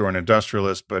inventor and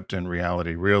industrialist, but in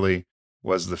reality really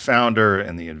was the founder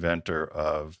and the inventor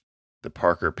of the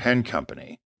Parker Pen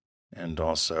Company, and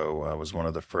also was one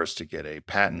of the first to get a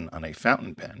patent on a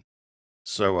fountain pen.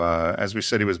 So as we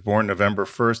said, he was born November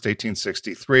 1st,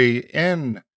 1863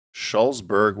 in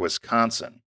Shullsburg,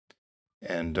 Wisconsin.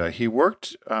 And he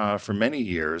worked for many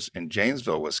years in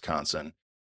Janesville, Wisconsin,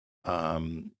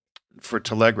 for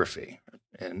telegraphy.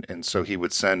 And so he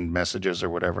would send messages or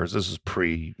whatever. This is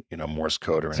pre, Morse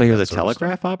code or anything. So he was a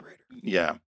telegraph operator?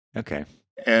 Yeah. Okay.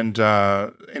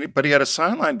 But he had a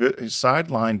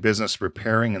sideline business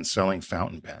repairing and selling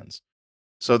fountain pens.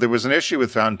 So there was an issue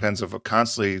with fountain pens of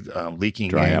constantly leaking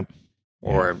Dry ink. up.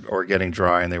 or getting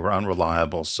dry, and they were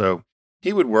unreliable. So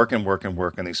he would work and work and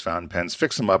work on these fountain pens,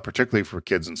 fix them up, particularly for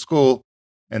kids in school,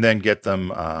 and then get them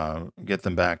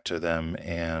back to them.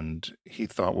 And he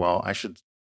thought, well, I should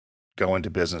go into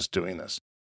business doing this.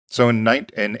 So in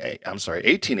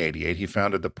 1888, he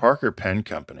founded the Parker Pen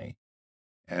Company.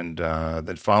 And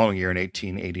the following year, in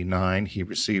 1889, he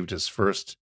received his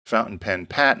first fountain pen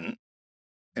patent.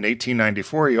 In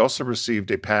 1894, he also received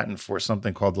a patent for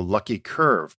something called the Lucky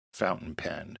Curve fountain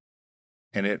pen.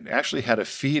 And it actually had a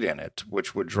feed in it,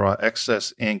 which would draw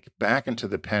excess ink back into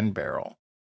the pen barrel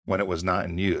when it was not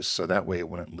in use. So that way it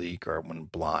wouldn't leak or it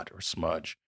wouldn't blot or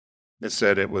smudge. It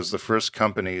said it was the first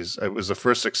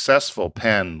successful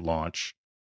pen launch.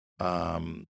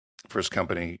 First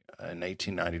company in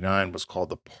 1899 was called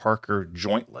the Parker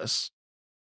Jointless.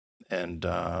 And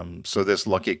so this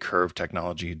Lucky Curve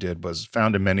technology he did was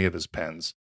found in many of his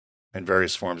pens in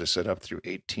various forms. They said up through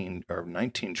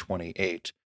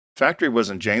 1928. Factory was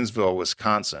in Janesville,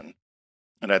 Wisconsin.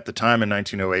 And at the time in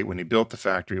 1908, when he built the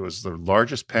factory, it was the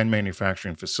largest pen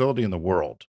manufacturing facility in the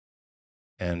world.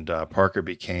 And Parker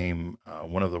became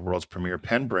one of the world's premier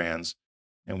pen brands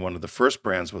and one of the first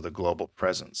brands with a global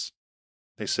presence.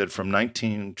 They said from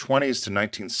 1920s to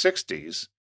 1960s,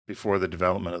 before the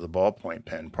development of the ballpoint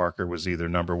pen, Parker was either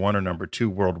number 1 or number 2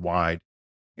 worldwide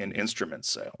in instrument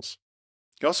sales.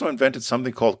 He also invented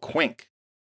something called Quink,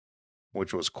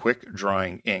 which was quick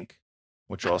drying ink,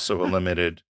 which also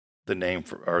eliminated the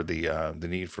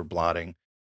need for blotting.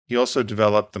 He also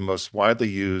developed the most widely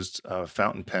used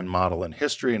fountain pen model in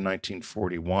history in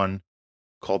 1941,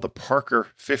 called the Parker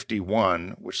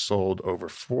 51, which sold over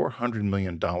 $400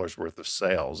 million worth of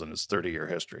sales in its 30-year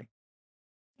history.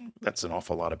 That's an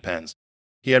awful lot of pens.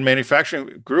 He had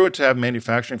grew to have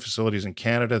manufacturing facilities in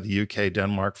Canada, the UK,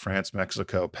 Denmark, France,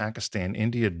 Mexico, Pakistan,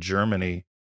 India, Germany,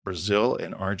 Brazil,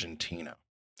 and Argentina.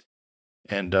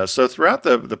 And so throughout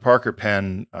the Parker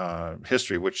pen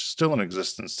history, which is still in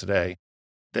existence today,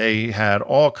 they had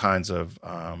all kinds of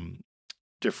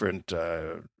different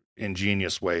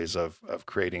ingenious ways of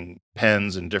creating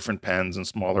pens and different pens and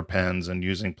smaller pens and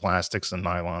using plastics and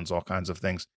nylons, all kinds of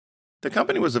things. The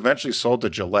company was eventually sold to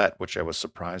Gillette, which I was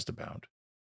surprised about.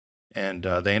 And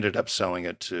they ended up selling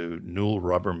it to Newell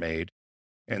Rubbermaid.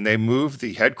 And they moved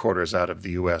the headquarters out of the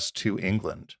U.S. to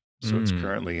England. So it's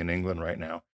currently in England right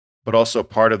now. But also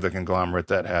part of the conglomerate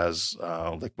that has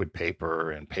Liquid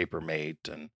Paper and Papermate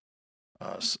and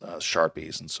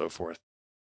Sharpies and so forth.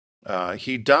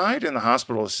 He died in the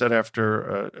hospital, said,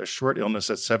 after a short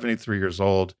illness at 73 years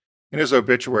old. In his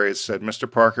obituary, it said, Mr.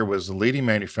 Parker was the leading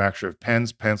manufacturer of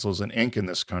pens, pencils, and ink in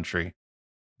this country,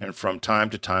 and from time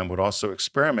to time would also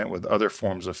experiment with other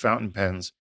forms of fountain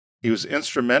pens. He was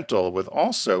instrumental with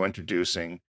also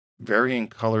introducing varying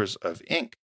colors of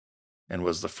ink and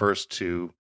was the first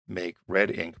to make red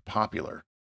ink popular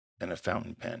in a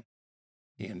fountain pen.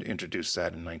 He introduced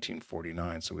that in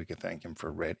 1949, so we could thank him for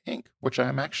red ink, which I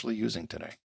am actually using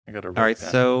today. I got a red All right.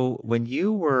 pen. So when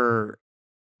you were,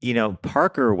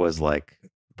 Parker was like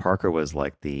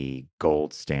the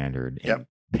gold standard in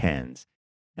pens.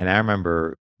 And I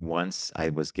remember once I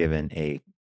was given a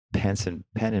pen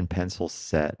and pencil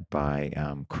set by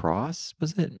Cross,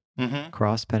 was it? Mm-hmm.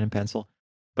 Cross Pen and Pencil.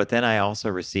 But then I also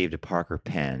received a Parker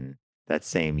pen that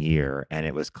same year, and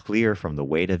it was clear from the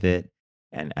weight of it.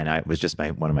 And it was just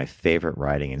one of my favorite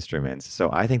writing instruments. So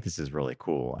I think this is really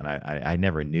cool. And I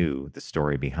never knew the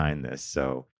story behind this.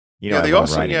 So, they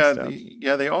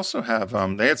also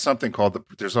have, they had something called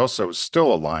there's also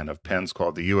still a line of pens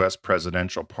called the U.S.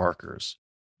 Presidential Parkers.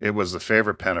 It was the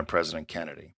favorite pen of President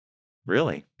Kennedy.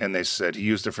 Really? And they said he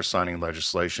used it for signing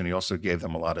legislation. He also gave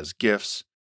them a lot as gifts.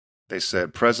 They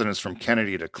said presidents from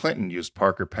Kennedy to Clinton used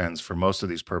Parker pens for most of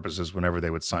these purposes whenever they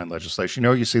would sign legislation.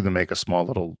 You see them make a small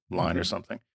little line or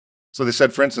something. So they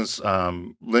said, for instance,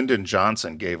 Lyndon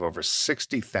Johnson gave over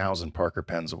 60,000 Parker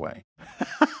pens away.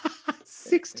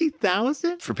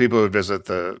 60,000? For people who would visit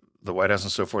the White House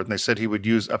and so forth. And they said he would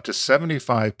use up to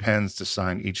 75 pens to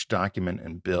sign each document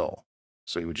and bill.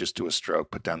 So he would just do a stroke,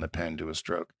 put down the pen, do a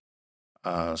stroke.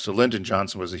 So Lyndon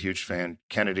Johnson was a huge fan.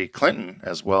 Kennedy, Clinton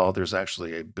as well. There's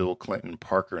actually a Bill Clinton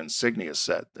Parker insignia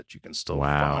set that you can still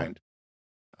find.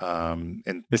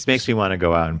 And this makes me want to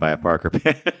go out and buy a Parker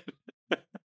pen.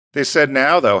 They said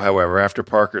now, though, however, after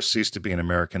Parker ceased to be an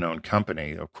American-owned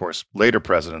company, of course, later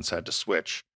presidents had to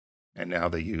switch. And now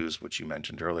they use, which you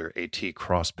mentioned earlier, AT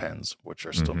Cross pens, which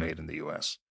are still made in the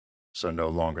U.S. So no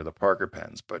longer the Parker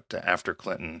pens. But after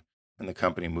Clinton and the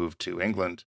company moved to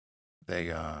England,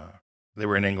 they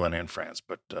were in England and France,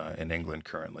 but in England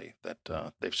currently,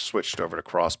 that they've switched over to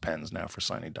Cross pens now for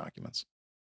signing documents.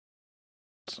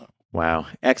 So Wow.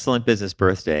 Excellent business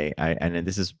birthday. And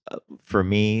this is for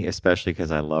me, especially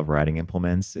because I love writing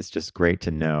implements. It's just great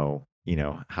to know,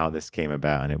 how this came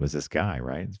about. And it was this guy,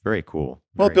 right? It's very cool.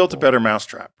 Well, Very built a cool. better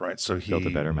mousetrap, right? So Built a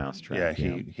better mousetrap. Yeah.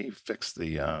 he fixed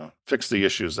the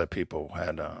issues that people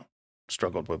had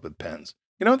struggled with pens.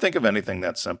 You don't think of anything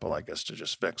that simple, I guess, to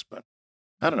just fix, but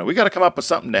I don't know. We got to come up with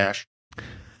something, Nash.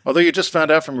 Although you just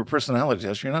found out from your personality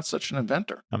test, you're not such an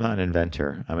inventor. I'm not an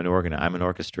inventor. I'm an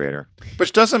orchestrator.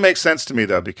 Which doesn't make sense to me,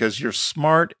 though, because you're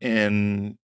smart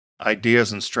in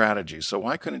ideas and strategies. So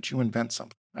why couldn't you invent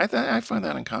something? I find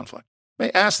that in conflict. May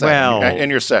ask that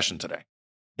in your session today.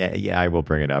 Yeah, I will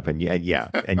bring it up. And yeah.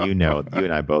 And you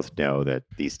and I both know that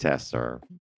these tests they're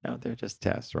just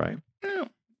tests, right? Yeah.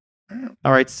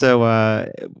 All right. So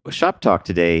Shop Talk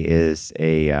today is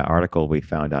a article we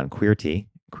found on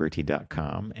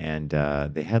queerty.com. And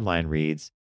the headline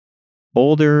reads,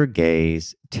 "Older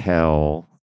gays tell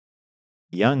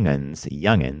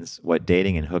youngins what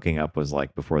dating and hooking up was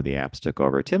like before the apps took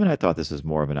over." Tim and I thought this was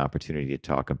more of an opportunity to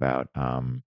talk about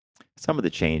some of the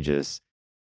changes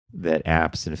that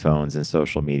apps and phones and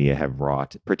social media have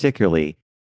wrought, particularly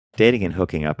dating and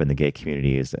hooking up in the gay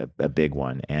community is a big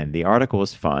one. And the article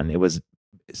was fun. It was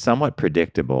somewhat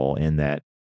predictable in that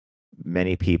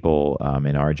many people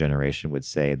in our generation would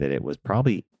say that it was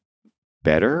probably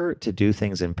better to do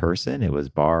things in person. It was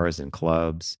bars and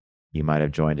clubs. You might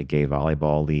have joined a gay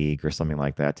volleyball league or something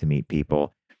like that to meet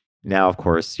people. Now, of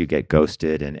course, you get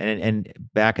ghosted. And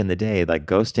back in the day, like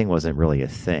ghosting wasn't really a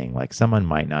thing. Like someone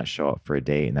might not show up for a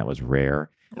date, and that was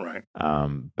rare. Right.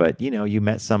 But you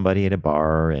met somebody at a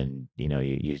bar, and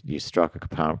you struck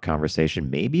a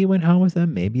conversation. Maybe you went home with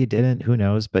them, maybe you didn't. Who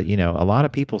knows? But a lot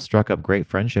of people struck up great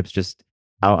friendships just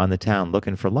out on the town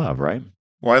looking for love, right?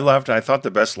 Well, I thought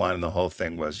the best line in the whole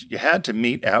thing was you had to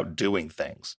meet out doing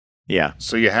things. Yeah.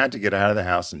 So you had to get out of the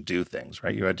house and do things,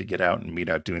 right? You had to get out and meet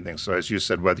out doing things. So as you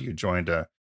said, whether you joined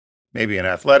maybe an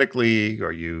athletic league,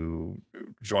 or you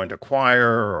joined a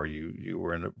choir, or you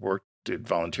were did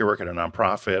volunteer work at a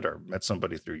nonprofit, or met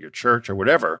somebody through your church or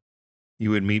whatever,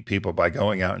 you would meet people by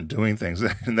going out and doing things.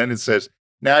 And then it says,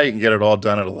 now you can get it all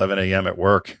done at 11 a.m. at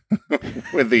work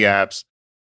with the apps.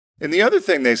 And the other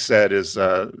thing they said is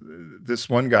this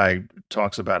one guy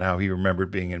talks about how he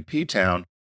remembered being in P-Town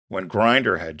when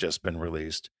Grindr had just been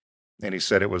released. And he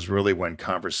said it was really when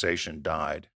conversation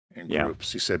died in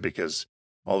groups. He said because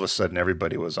all of a sudden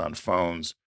everybody was on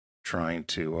phones trying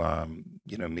to,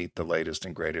 meet the latest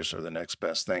and greatest or the next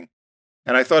best thing.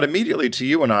 And I thought immediately to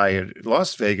you and I,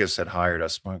 Las Vegas had hired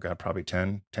us, oh God, probably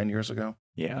 10 years ago.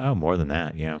 Yeah, more than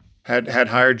that, yeah. Had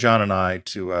hired John and I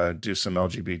to do some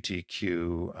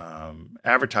LGBTQ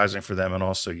advertising for them, and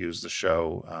also use the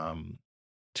show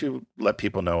to let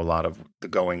people know a lot of the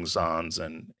goings-ons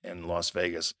in Las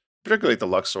Vegas, particularly at the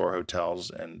Luxor hotels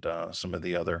and some of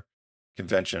the other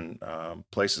convention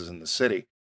places in the city.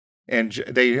 And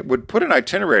they would put an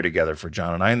itinerary together for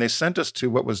John and I, and they sent us to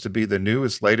what was to be the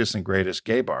newest, latest, and greatest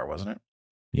gay bar, wasn't it?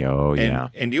 Yeah.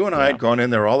 And you and I had gone in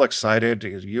there all excited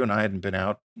because you and I hadn't been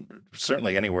out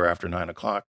certainly anywhere after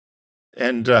 9:00.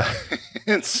 And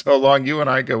and so long, you and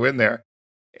I go in there,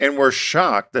 and we're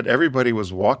shocked that everybody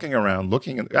was walking around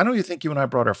looking. I know you think you and I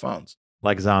brought our phones.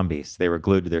 Like zombies. They were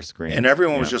glued to their screens. And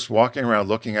everyone was just walking around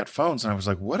looking at phones. And I was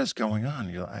like, what is going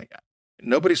on?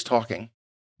 Nobody's talking.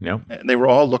 No. And they were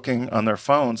all looking on their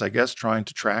phones, I guess, trying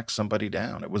to track somebody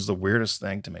down. It was the weirdest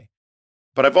thing to me.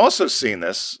 But I've also seen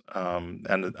this,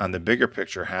 and on the bigger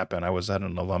picture happen. I was at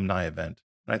an alumni event,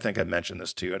 and I think I mentioned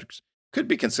this to you. It could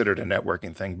be considered a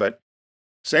networking thing, but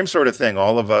same sort of thing.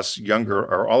 All of us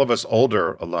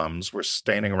older alums were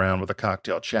standing around with a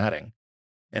cocktail chatting.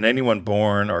 And anyone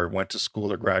born or went to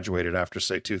school or graduated after,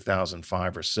 say,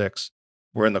 2005 or 6,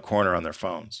 were in the corner on their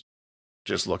phones,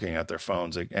 just looking at their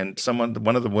phones. And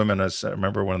one of the women, I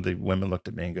remember one of the women looked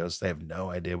at me and goes, they have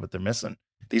no idea what they're missing.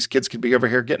 These kids could be over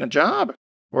here getting a job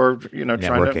or,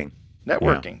 networking.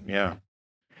 Networking. Yeah.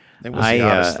 It was the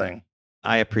oddest thing.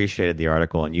 I appreciated the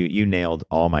article, and you nailed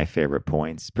all my favorite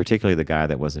points, particularly the guy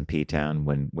that was in P-Town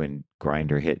when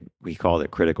Grindr hit. We called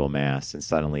it critical mass, and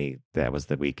suddenly that was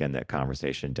the weekend that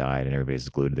conversation died, and everybody's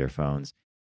glued to their phones.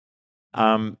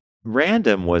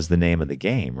 Random was the name of the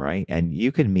game, right? And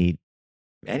you could meet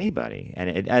anybody, and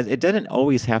it didn't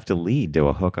always have to lead to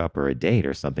a hookup or a date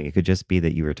or something. It could just be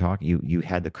that you were talking. You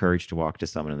had the courage to walk to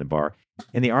someone in the bar.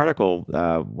 In the article,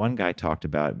 one guy talked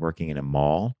about working in a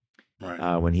mall.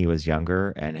 Right. When he was younger,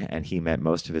 and he met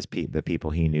most of the people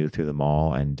he knew through the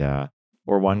mall. And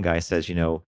or one guy says,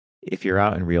 if you're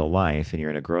out in real life and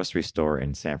you're in a grocery store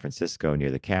in San Francisco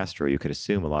near the Castro, you could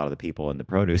assume a lot of the people in the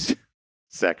produce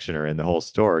section or in the whole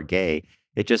store are gay.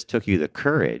 It just took you the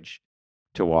courage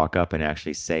to walk up and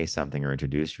actually say something or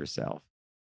introduce yourself.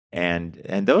 And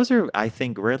those are, I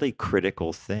think, really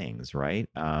critical things, right?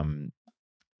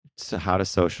 So how to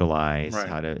socialize,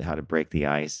 Right. how to break the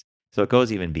ice. So it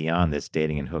goes even beyond this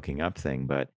dating and hooking up thing.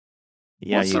 But Well,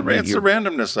 yeah, it's the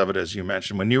randomness of it, as you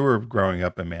mentioned. When you were growing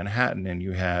up in Manhattan, and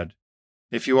you had,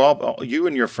 if you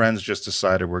and your friends just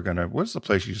decided we're gonna, what's the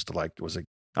place you used to like? Was it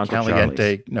Uncle Charlie's.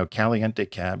 Caliente? No, Caliente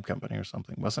Cab Company or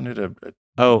something. Wasn't it a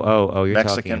Oh, you're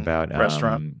talking Mexican about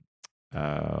restaurant?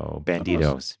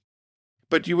 Banditos.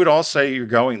 But you would all say you're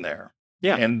going there.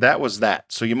 Yeah. And that was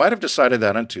that. So you might have decided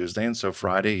that on Tuesday. And so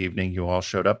Friday evening, you all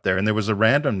showed up there. And there was a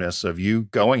randomness of you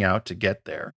going out to get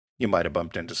there. You might have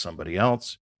bumped into somebody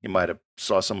else. You might have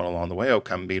saw someone along the way. Oh,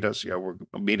 come meet us. Yeah, we're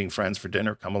meeting friends for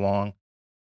dinner. Come along.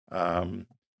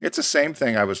 It's the same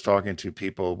thing. I was talking to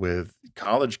people with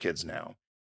college kids now.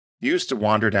 You used to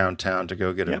wander downtown to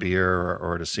go get a Yep. beer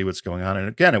or to see what's going on. And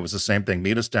again, it was the same thing.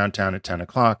 Meet us downtown at 10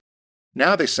 o'clock.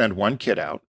 Now they send one kid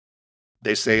out.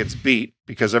 They say it's beat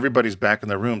because everybody's back in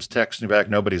their rooms texting you back.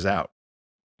 Nobody's out,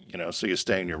 so you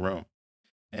stay in your room.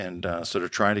 And so they're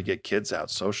trying to get kids out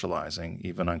socializing,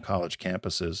 even on college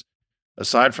campuses.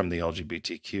 Aside from the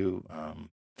LGBTQ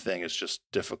thing, it's just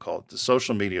difficult. The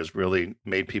social media has really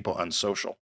made people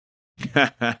unsocial.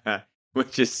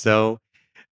 Which is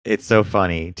it's so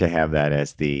funny to have that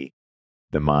as the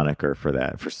moniker for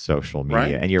that, for social media.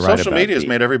 Right? And you're right Social about media has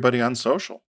made everybody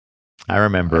unsocial. I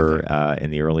remember in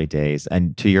the early days,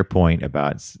 and to your point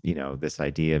about, this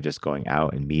idea of just going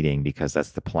out and meeting because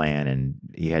that's the plan, and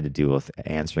you had to deal with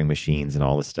answering machines and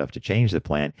all this stuff to change the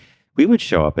plan. We would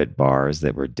show up at bars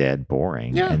that were dead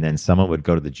boring, Yeah. and then someone would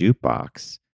go to the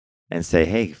jukebox and say,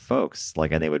 "Hey, folks,"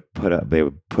 and they would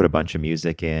put a bunch of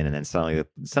music in, and then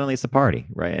suddenly it's a party,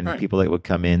 right? And Right. people that would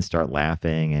come in start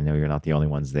laughing, and you're not the only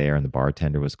ones there, and the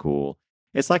bartender was cool.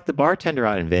 It's like the bartender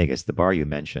out in Vegas, the bar you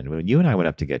mentioned, when you and I went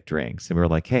up to get drinks, and we were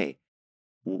like, "Hey,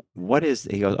 what is?"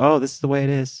 He goes, "Oh, this is the way it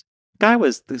is." Guy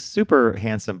was the super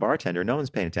handsome bartender. No one's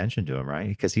paying attention to him, right?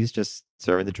 Because he's just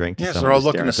serving the drink to Yes, someone. they're all who's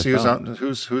looking staring to at the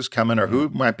see phone. who's coming, or who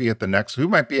might be who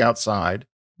might be outside,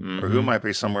 or who Mhm. might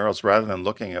be somewhere else, rather than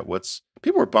looking at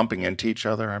people were bumping into each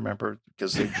other. I remember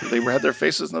because they had their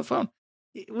faces on the phone.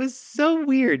 It was so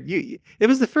weird. It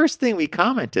was the first thing we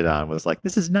commented on was like,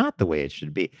 this is not the way it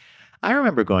should be. I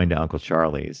remember going to Uncle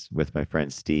Charlie's with my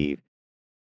friend Steve,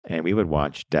 and we would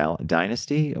watch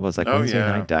Dynasty. It was like Oh, Wednesday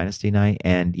yeah. night, Dynasty night.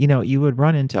 And, you would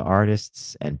run into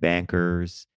artists and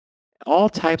bankers. All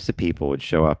types of people would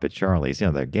show up at Charlie's.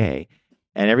 They're gay.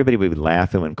 And everybody would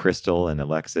laugh. And when Crystal and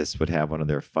Alexis would have one of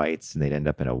their fights and they'd end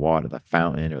up in the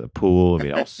fountain or the pool, and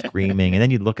we'd all screaming. And then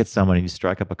you'd look at someone and you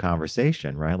strike up a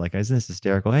conversation, right? Like, isn't this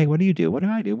hysterical? Hey, what do you do? What do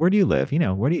I do? Where do you live?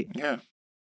 Where do you... Yeah.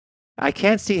 I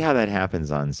can't see how that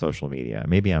happens on social media.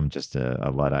 Maybe I'm just a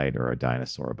Luddite or a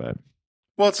dinosaur, but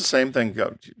Well, it's the same thing.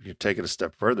 You take it a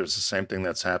step further. It's the same thing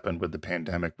that's happened with the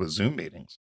pandemic with Zoom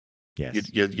meetings. yes.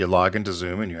 You log into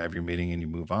Zoom and you have your meeting and you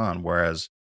move on. Whereas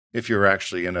if you're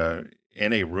actually in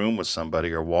a room with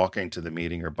somebody or walking to the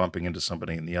meeting or bumping into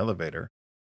somebody in the elevator,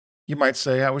 you might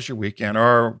say, "How was your weekend?"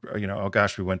 Or "Oh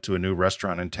gosh, we went to a new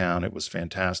restaurant in town. It was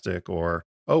fantastic." Or,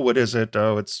 "Oh, what is it?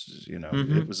 Oh, it's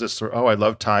Mhm. it was this. Or, oh, I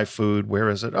love Thai food. Where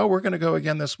is it? Oh, we're going to go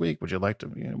again this week. Would you like to?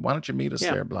 Why don't you meet us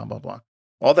Yeah. there?" Blah blah blah.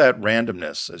 All that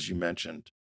randomness, as you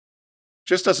mentioned,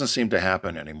 just doesn't seem to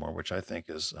happen anymore, which I think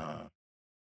is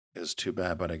too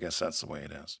bad. But I guess that's the way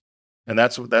it is. And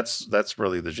that's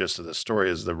really the gist of the story: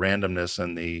 is the randomness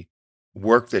and the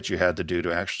work that you had to do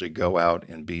to actually go out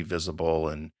and be visible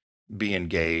and be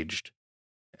engaged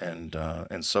and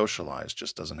socialize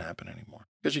just doesn't happen anymore,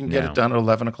 because you can get No. it done at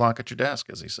 11 o'clock at your desk,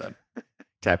 as he said.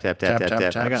 Tap, tap, tap, Tap, tap, tap,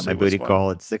 tap. tap, I got see my what's booty what.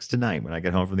 call at 6 tonight when I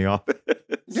get home from the office.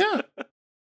 Yeah.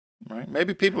 Right.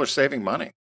 Maybe people are saving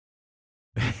money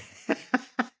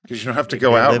because you don't have to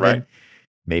go They're out, living- right?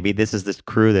 Maybe this is the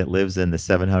crew that lives in the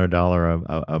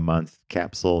 $700 a month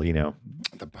capsule,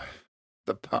 The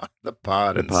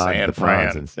pod in the San pods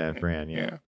Fran. in San Fran.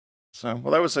 Yeah. So,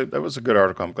 well, that was a good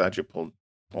article. I'm glad you pulled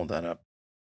that up.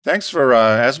 Thanks for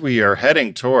as we are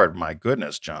heading toward, my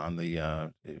goodness, John,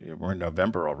 we're in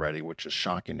November already, which is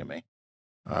shocking to me.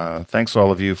 Thanks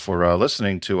all of you for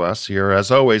listening to us here, as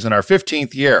always, in our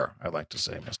 15th year. I like to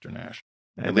say, Mr. Nash.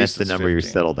 And At that's least the it's number you're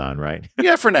 15. settled on, right?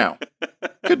 Yeah, for now.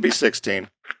 Could be 16.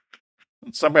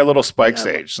 Somebody, a little Spike's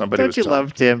Yeah, age. Somebody Don't was you telling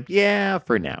love Tim? Yeah,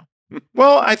 for now.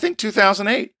 Well, I think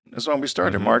 2008 is when we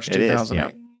started, Mhm. March It is,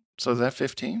 2008. So is that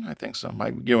 15? I think so.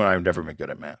 You and I have never been good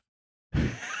at math.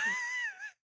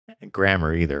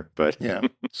 Grammar either, but Yeah.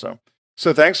 So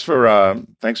thanks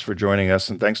for joining us,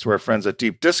 and thanks to our friends at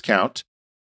Deep Discount.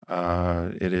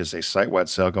 It is a site-wide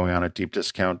sale going on at Deep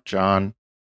Discount. John,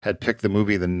 had picked the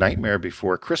movie The Nightmare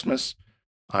Before Christmas.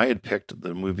 I had picked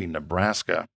the movie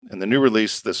Nebraska. And the new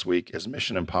release this week is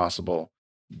Mission Impossible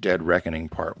Dead Reckoning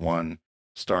Part 1,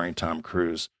 starring Tom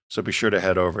Cruise. So be sure to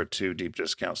head over to Deep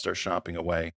Discount, start shopping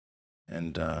away,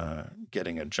 and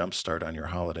getting a jump start on your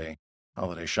holiday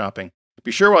shopping.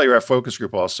 Be sure while you're at Focus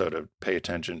Group also to pay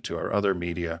attention to our other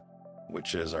media,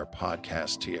 which is our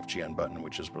podcast, TFG Unbuttoned,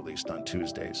 which is released on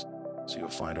Tuesdays. So you'll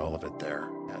find all of it there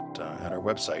at our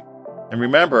website. And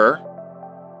remember,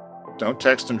 don't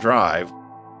text and drive,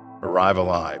 arrive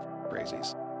alive,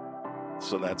 crazies.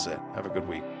 So that's it. Have a good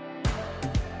week.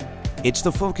 It's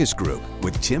The Focus Group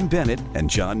with Tim Bennett and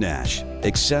John Nash.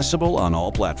 Accessible on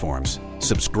all platforms.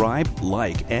 Subscribe,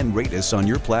 like, and rate us on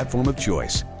your platform of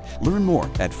choice. Learn more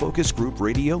at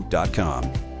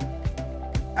focusgroupradio.com.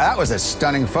 That was a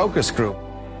stunning focus group.